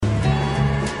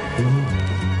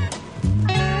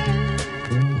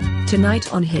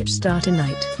Tonight on Hipstar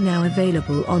Tonight. Now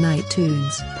available on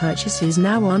iTunes. Purchases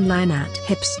now online at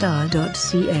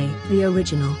hipstar.ca. The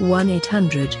original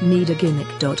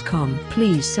 1-800-NEED-A-GIMMICK.com.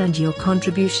 Please send your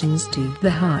contributions to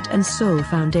the Heart and Soul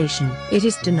Foundation. It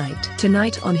is tonight.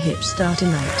 Tonight on Hipstar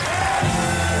Tonight.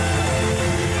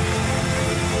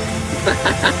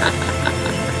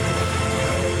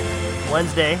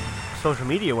 Wednesday, Social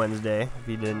Media Wednesday, if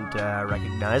you didn't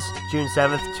recognize. June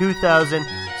 7th,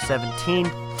 2017.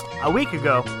 A week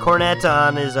ago, Cornette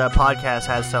on his podcast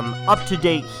has some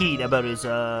up-to-date heat about his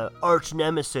arch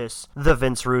nemesis, the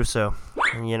Vince Russo.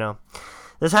 And, you know,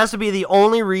 this has to be the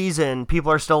only reason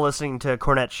people are still listening to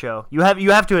Cornette's show. You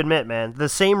have to admit, man, the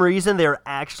same reason they're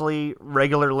actually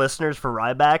regular listeners for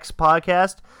Ryback's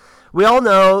podcast. We all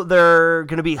know they're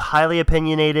going to be highly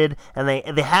opinionated, and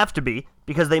they have to be,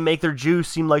 because they make their juice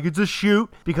seem like it's a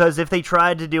shoot, because if they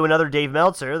tried to do another Dave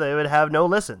Meltzer, they would have no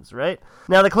listens, right?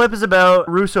 Now, the clip is about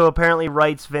Russo apparently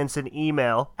writes Vince an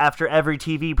email after every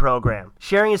TV program,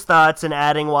 sharing his thoughts and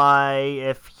adding why,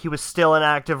 if he was still an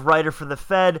active writer for the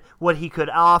Fed, what he could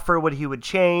offer, what he would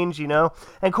change, you know?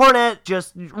 And Cornette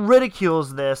just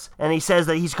ridicules this, and he says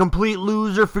that he's a complete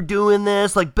loser for doing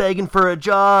this, like begging for a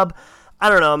job. I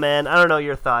don't know, man. I don't know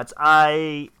your thoughts.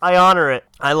 I honor it.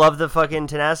 I love the fucking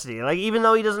tenacity. Like, even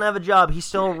though he doesn't have a job, he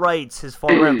still writes his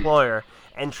former employer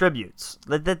and tributes.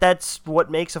 That's what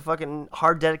makes a fucking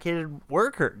hard, dedicated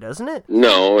worker, doesn't it?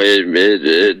 No,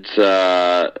 it's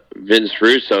Vince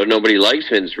Russo. Nobody likes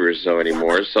Vince Russo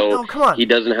anymore, so come on. He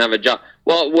doesn't have a job.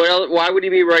 Well, why would he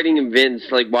be writing Vince?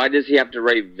 Like, why does he have to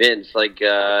write Vince? Like,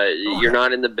 you're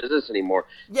not in the business anymore.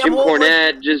 Yeah, Jim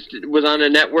Cornette just was on a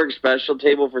network special,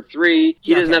 Table for Three.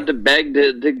 He doesn't have to beg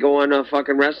to go on a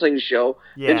fucking wrestling show.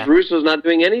 Yeah. Vince Russo's not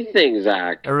doing anything,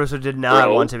 Zach. Russo did not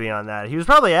want to be on that. He was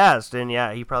probably asked, and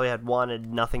yeah, he probably had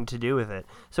wanted nothing to do with it.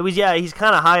 So he's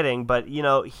kind of hiding, but, you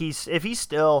know, if he's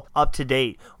still up to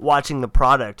date watching the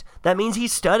product, that means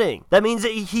he's studying. That means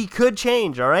that he could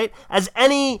change, all right? As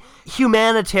any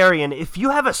humanitarian, if you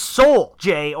have a soul,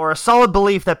 Jay, or a solid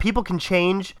belief that people can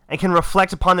change and can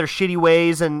reflect upon their shitty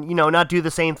ways and, you know, not do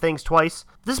the same things twice,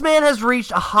 this man has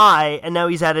reached a high and now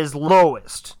he's at his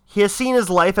lowest. He has seen his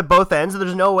life at both ends, and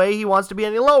there's no way he wants to be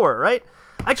any lower, right?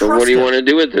 So what do you want to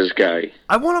do with this guy?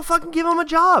 I want to fucking give him a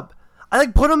job. I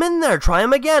put him in there, try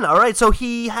him again. All right, so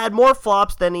he had more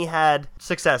flops than he had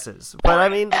successes. But, I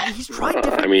mean, he's tried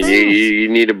different things. You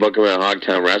need to book him at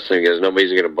Hogtown Wrestling, because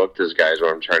nobody's going to book this guy, is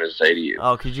what I'm trying to say to you.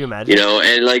 Oh, could you imagine? You know,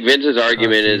 and, like, Vince's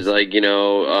argument is, like, you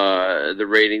know, the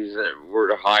ratings that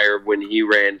were higher when he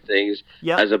ran things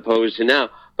as opposed to now.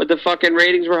 But the fucking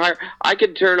ratings were higher. I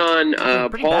could turn on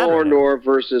Paul Orndorff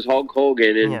versus Hulk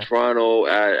Hogan in Toronto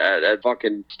at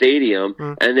fucking stadium,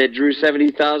 and it drew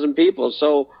 70,000 people.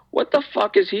 So what the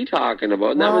fuck is he talking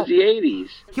about? And that was the 80s.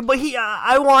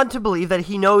 I want to believe that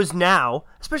he knows now,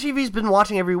 especially if he's been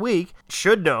watching every week,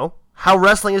 should know how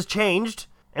wrestling has changed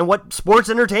and what sports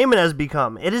entertainment has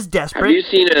become. It is desperate. Have you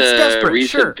seen a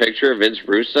recent picture of Vince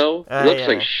Russo? Looks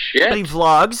like shit. But he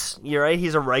vlogs. You're right.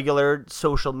 He's a regular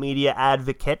social media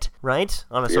advocate, right?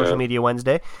 On a Social Media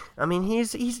Wednesday. I mean,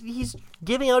 he's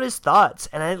giving out his thoughts,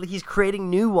 and he's creating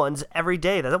new ones every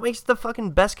day. That makes the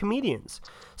fucking best comedians.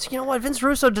 So you know what? Vince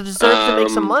Russo deserves to make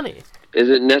some money. Is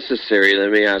it necessary?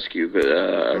 Let me ask you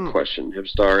a question,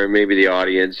 Hipstar, and maybe the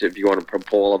audience, if you want to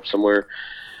poll up somewhere.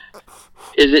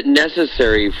 Is it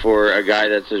necessary for a guy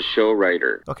that's a show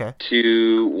writer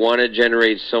to want to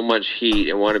generate so much heat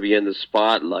and want to be in the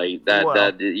spotlight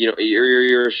that you know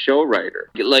you're a show writer?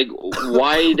 Like,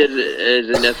 why is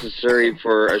it necessary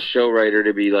for a show writer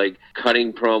to be like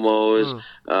cutting promos,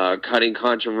 cutting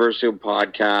controversial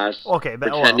podcasts,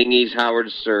 pretending he's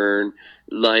Howard Stern?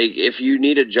 Like, if you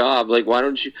need a job, like, why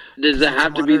don't you... Does it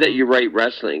have to be that you write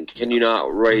wrestling? Can you not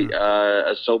write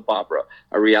a soap opera,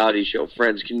 a reality show?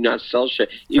 Friends, can you not sell shit?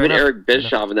 Even Eric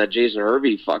Bischoff and that Jason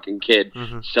Hervey fucking kid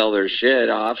sell their shit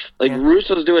off. Like,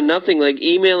 Russo's doing nothing. Like,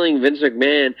 emailing Vince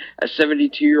McMahon, a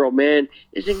 72-year-old man,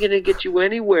 isn't going to get you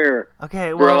anywhere.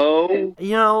 Okay, well, bro.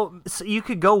 You know, so you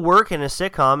could go work in a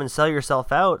sitcom and sell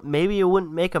yourself out. Maybe it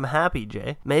wouldn't make him happy,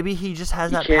 Jay. Maybe he just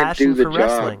has that passion for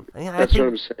wrestling. That's what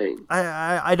I'm saying.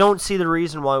 I don't see the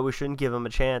reason why we shouldn't give him a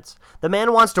chance. The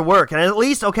man wants to work, and at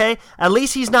least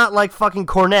he's not like fucking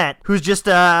Cornette, who's just,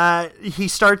 he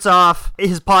starts off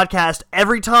his podcast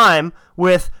every time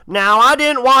with, "Now, I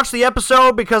didn't watch the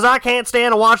episode because I can't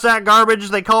stand to watch that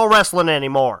garbage they call wrestling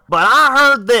anymore. But I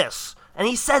heard this." And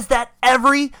he says that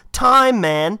every time,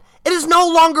 man. It is no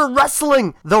longer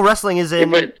wrestling, though wrestling is in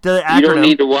the acronym. You don't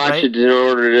need to watch right? it in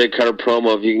order to cut a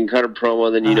promo. If you can cut a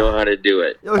promo, then you know how to do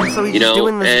it. So he's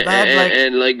doing this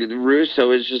and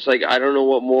Russo is just like, I don't know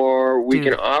what more we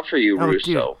can offer you, Russo.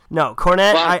 Dude. No,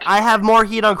 Cornette, I have more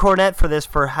heat on Cornette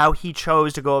for how he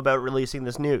chose to go about releasing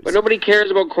this news. But nobody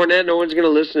cares about Cornette. No one's going to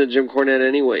listen to Jim Cornette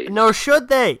anyway. No, should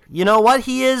they? You know what?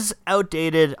 He is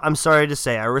outdated. I'm sorry to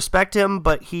say. I respect him,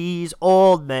 but he's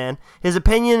old, man. His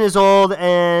opinion is old,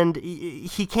 and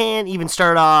he can't even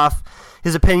start off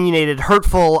his opinionated,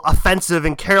 hurtful, offensive,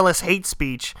 and careless hate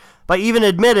speech by even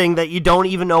admitting that you don't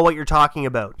even know what you're talking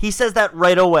about. He says that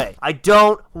right away. I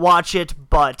don't watch it,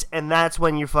 and that's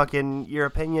when your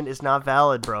opinion is not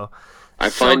valid, bro. I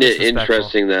find it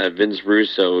interesting that Vince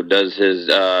Russo does his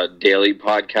daily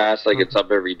podcast, like it's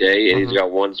up every day, and he's got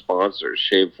one sponsor,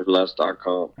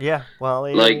 ShaveForLess.com. Yeah, well,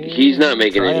 he's not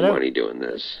making any money doing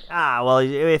this. Well,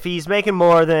 if he's making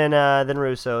more than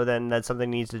Russo, then that's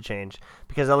something needs to change,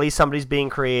 because at least somebody's being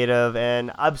creative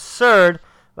and absurd.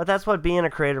 But that's what being a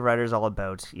creative writer is all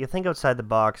about. You think outside the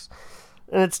box,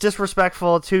 and it's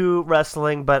disrespectful to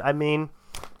wrestling, but I mean,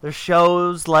 there's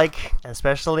shows like,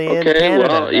 especially in Canada,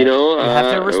 well, you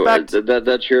have to respect.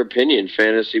 That's your opinion.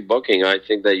 Fantasy booking. I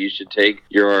think that you should take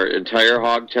your entire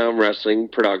Hogtown Wrestling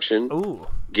production,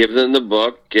 give them the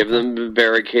book, give them the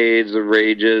Barricades, the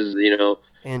Rages,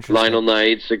 Lionel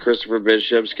Knights, the Christopher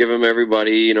Bishops, give them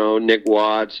everybody, Nick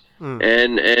Watts,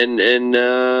 and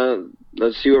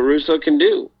let's see what Russo can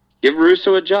do. Give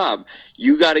Russo a job.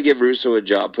 You got to give Russo a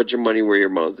job. Put your money where your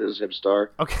mouth is, Hipstar.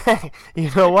 Okay.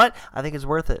 You know what? I think it's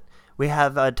worth it. We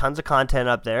have tons of content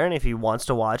up there, and if he wants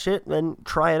to watch it, then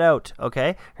try it out,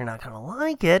 okay? You're not going to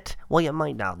like it. Well, you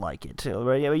might not like it, too.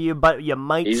 But you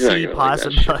might see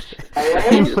possibly.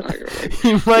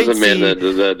 You might see. This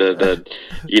is a man that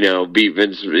beat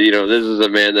Vince. This is a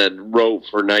man that wrote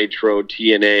for Nitro,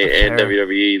 TNA, and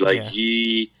WWE.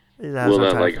 He will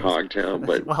not like Hogtown,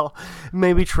 but well,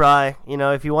 maybe try.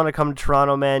 If you want to come to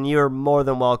Toronto, man, you're more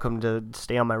than welcome to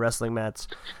stay on my wrestling mats.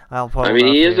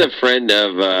 He is a friend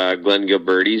of Glenn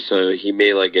Gilberti, so he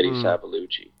may like Eddie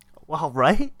Sabalucci. Well,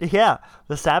 right? Yeah,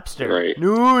 the Sapster. Right.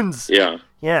 Noons. Yeah.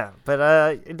 Yeah,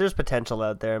 but there's potential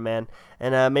out there, man.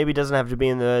 And maybe it doesn't have to be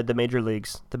in the major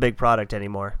leagues, the big product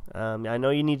anymore. I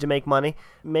know you need to make money.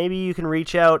 Maybe you can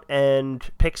reach out and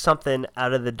pick something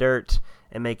out of the dirt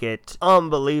and make it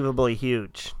unbelievably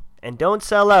huge. And don't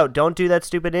sell out. Don't do that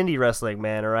stupid indie wrestling,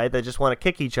 man, all right? They just want to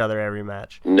kick each other every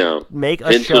match. No. Make a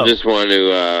Vince show. Will just want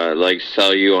to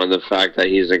sell you on the fact that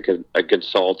he's a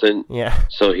consultant. Yeah.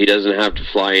 So he doesn't have to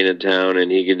fly into town,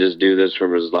 and he can just do this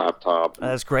from his laptop.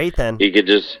 That's great, then. He could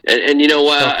just... And you know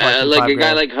what? A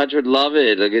guy like Hutch would love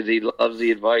it, because he loves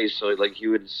the advice. So he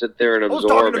would sit there and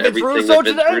absorb everything that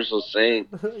Vince Russo's saying.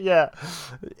 Yeah.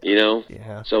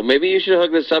 Yeah. So maybe you should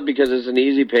hook this up, because it's an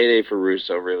easy payday for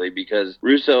Russo, really, because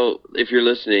Russo... If you're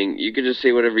listening, you can just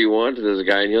say whatever you want to this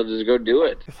guy, and he'll just go do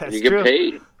it. And you get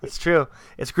paid. That's true.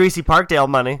 It's Greasy Parkdale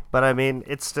money, but I mean,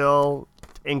 it's still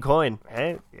in coin,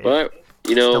 right? But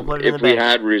if we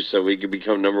had Russo, we could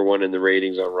become #1 in the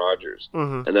ratings on Rogers,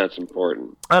 and that's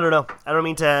important. I don't know. I don't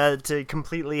mean to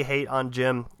completely hate on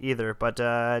Jim either, but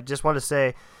just want to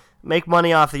say, make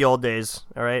money off the old days,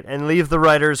 all right, and leave the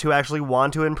writers who actually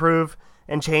want to improve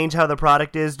and change how the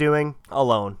product is doing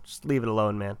alone. Just leave it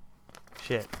alone, man.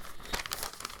 Shit.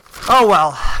 Oh,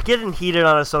 well, getting heated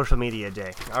on a social media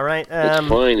day, all right? It's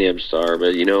fine, Hipstar,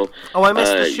 but, I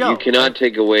missed the show. You cannot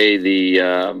take away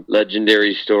the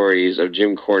legendary stories of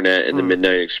Jim Cornette and the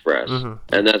Midnight Express.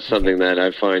 And that's something that I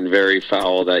find very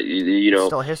foul, that,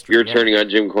 Still history, you're turning on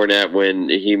Jim Cornette when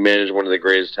he managed one of the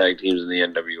greatest tag teams in the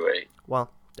NWA.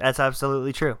 Well, that's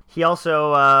absolutely true. He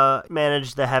also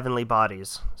managed the Heavenly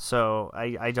Bodies, so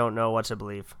I don't know what to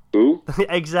believe. Who?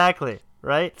 Exactly.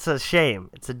 Right? It's a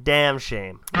shame. It's a damn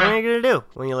shame. What are you going to do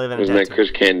when you live in a Wasn't that Chris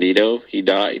Candido? He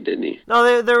died, didn't he?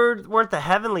 No, there weren't the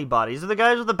Heavenly Bodies. They're the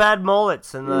guys with the bad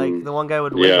mullets, and the one guy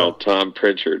would wiggle. Yeah, Tom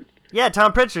Pritchard. Yeah,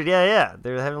 Tom Pritchard, yeah.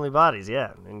 They're the Heavenly Bodies,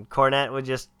 yeah. And Cornette would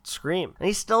just scream. And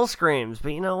he still screams,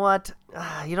 but you know what?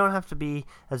 You don't have to be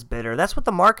as bitter. That's what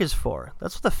the mark is for.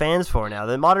 That's what the fans for now.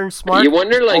 The modern smart. You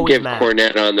wonder, if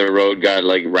Cornette on the road got,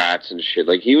 rats and shit.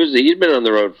 He'd been on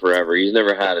the road forever. He's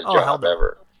never had a job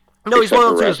ever. No, he's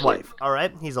loyal to his wife, all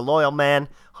right? He's a loyal man,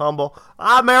 humble.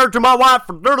 I'm married to my wife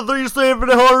for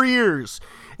 33 years.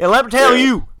 And let me tell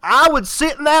you, I would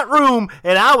sit in that room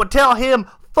and I would tell him,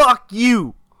 fuck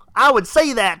you. I would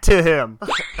say that to him.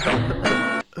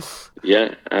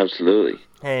 Yeah, absolutely.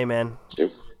 Hey, man.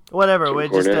 Jim. Whatever.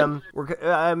 Jim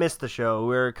I missed the show.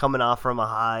 We're coming off from a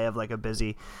high of a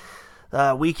busy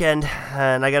weekend,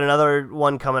 and I got another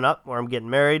one coming up where I'm getting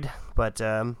married, but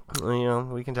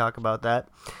we can talk about that.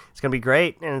 It's gonna be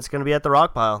great, and it's gonna be at the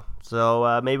Rock Pile.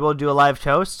 So maybe we'll do a live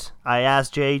toast. I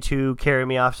asked Jay to carry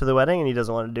me off to the wedding, and he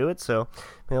doesn't want to do it, so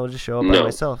maybe I'll just show up by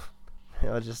myself.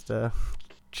 I'll just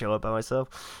show up by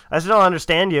myself. I still don't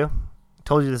understand you. I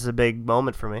told you this is a big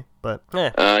moment for me, but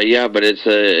yeah, but it's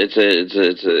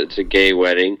a gay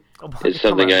wedding. It's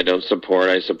something I don't support.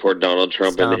 I support Donald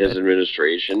Trump and his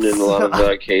administration in a lot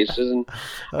of cases, and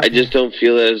I just don't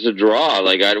feel that as a draw.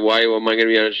 Like, why am I going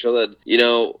to be on a show that,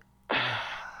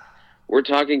 we're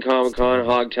talking Comic-Con,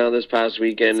 Hogtown this past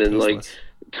weekend, and like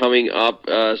coming up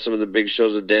some of the big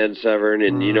shows with Dan Severn,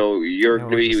 and you're going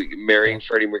to be marrying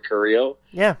Freddie Mercurio,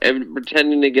 and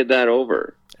pretending to get that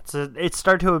over. It's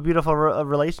start to a beautiful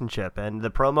relationship, and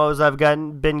the promos I've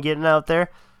been getting out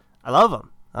there, I love them.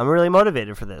 I'm really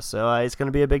motivated for this, so it's going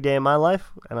to be a big day in my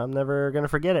life, and I'm never going to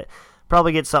forget it.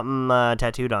 Probably get something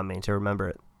tattooed on me to remember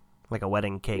it, like a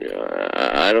wedding cake. Yeah,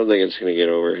 I don't think it's going to get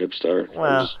over, Hipstar. Well,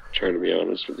 I'm just trying to be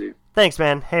honest with you. Thanks,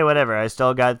 man. Hey, whatever. I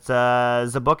still got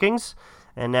the bookings,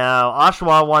 and now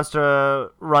Oshawa wants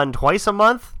to run twice a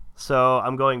month, so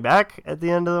I'm going back at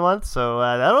the end of the month, so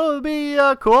that'll be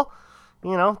cool.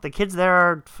 The kids there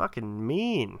are fucking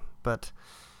mean, but...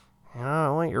 I don't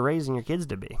know what you're raising your kids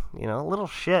to be. Little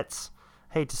shits.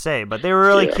 Hate to say, but they were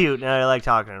really cute, and I like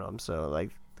talking to them. So, like,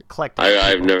 collective.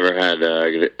 I've never had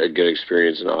a good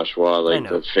experience in Oshawa. Like,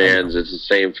 the fans, it's the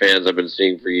same fans I've been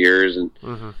seeing for years. And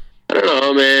I don't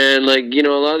know, man. Like, a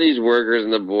lot of these workers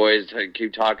and the boys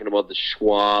keep talking about the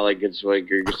schwa. Like, it's like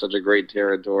you're such a great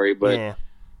territory. But,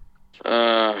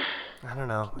 I don't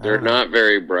know. They're not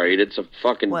very bright. It's a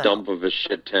fucking dump of a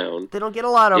shit town. They don't get a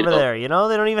lot over there, They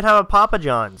don't even have a Papa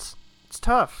John's. It's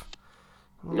tough.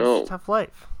 It's a tough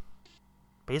life.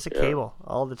 Basic cable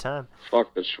all the time.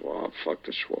 Fuck the schwa.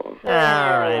 All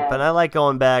right, but I like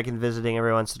going back and visiting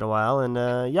every once in a while, and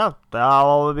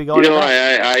I'll be going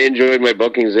back. I enjoyed my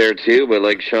bookings there too, but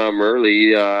like Sean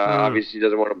Murley obviously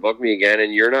doesn't want to book me again,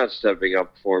 and you're not stepping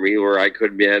up for me where I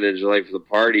could manage the life of the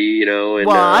party, and... Well,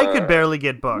 I could barely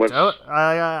get booked.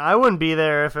 I wouldn't be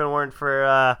there if it weren't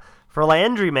for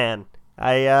Landry, man.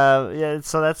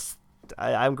 So that's...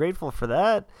 I'm grateful for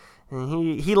that.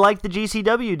 And he liked the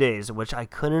GCW days, which I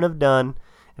couldn't have done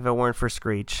if it weren't for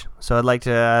Screech. So I'd like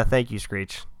to thank you,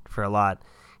 Screech, for a lot.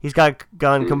 He's gone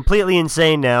completely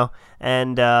insane now,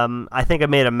 and I think I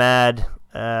made him mad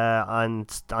on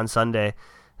Sunday.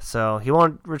 So he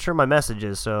won't return my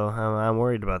messages, so I'm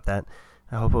worried about that.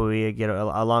 I hope we get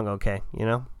along okay,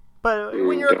 But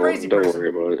when you're a crazy person... Don't worry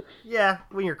about it. Yeah,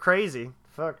 when you're crazy.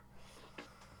 Fuck.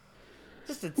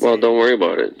 Well, don't worry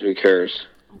about it. Who cares?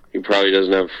 He probably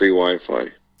doesn't have free Wi-Fi.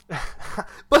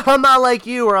 But I'm not like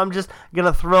you, where I'm just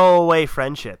gonna throw away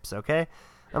friendships. Okay?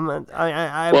 Well,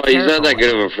 he's not that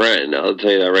good of a friend. I'll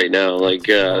tell you that right now. Like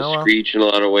Screech, in a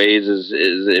lot of ways, is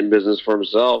in business for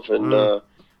himself, and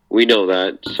we know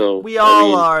that. So we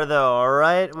all are, though. All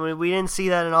right? We didn't see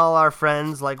that in all our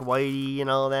friends, like Whitey and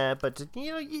all that. But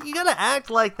you gotta act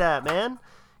like that, man,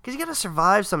 because you gotta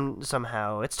survive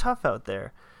somehow. It's tough out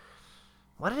there.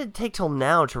 Why did it take till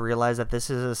now to realize that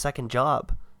this is a second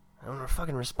job? I'm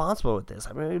fucking responsible with this.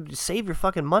 Save your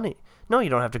fucking money. No, you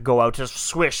don't have to go out to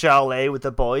Swiss Chalet with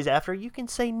the boys after. You can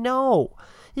say no.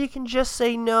 You can just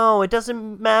say no. It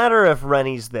doesn't matter if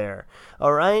Rennie's there.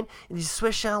 All right? These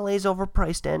Swiss Chalet's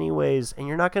overpriced anyways, and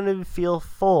you're not going to feel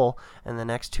full in the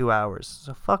next 2 hours.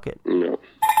 So fuck it. No.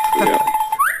 Yeah.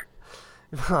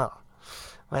 Oh.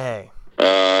 Hey.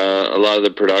 A lot of the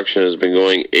production has been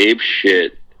going ape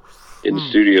shit in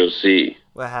Studio C.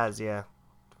 Well, it has, yeah.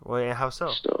 Well, how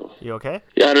so? You okay?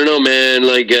 Yeah, I don't know, man.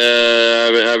 Like,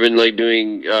 I've been like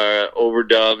doing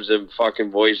overdubs and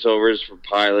fucking voiceovers for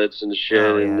pilots and shit,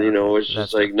 and it's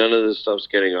just like none of this stuff's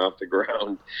getting off the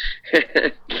ground.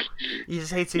 You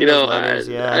just hate seeing those letters,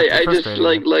 I just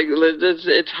like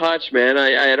it's Hutch, man.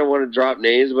 I don't want to drop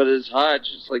names, but it's Hutch.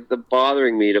 It's like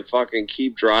bothering me to fucking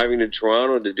keep driving to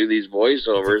Toronto to do these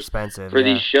voiceovers for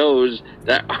these shows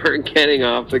that aren't getting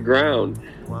off the ground.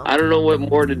 Well, I don't know what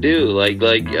more to do. Like,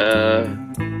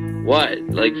 what?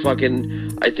 Like,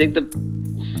 fucking, I think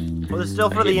Well, it's still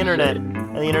for the internet,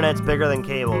 and the internet's bigger than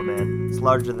cable, man. It's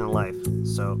larger than life,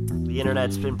 so the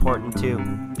internet's important, too.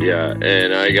 Yeah,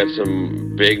 and I got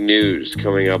some big news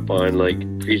coming up on, like,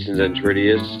 Priestons and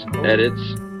Tridius edits.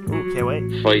 Ooh, can't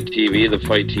wait. Fight TV, the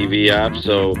Fight TV app,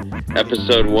 so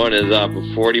episode 1 is up, a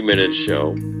 40-minute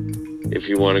show. If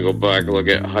you want to go back and look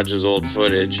at Hutch's old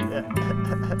footage. He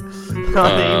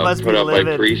must put be up livid.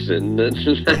 by Prieston.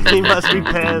 He must be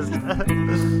pissed.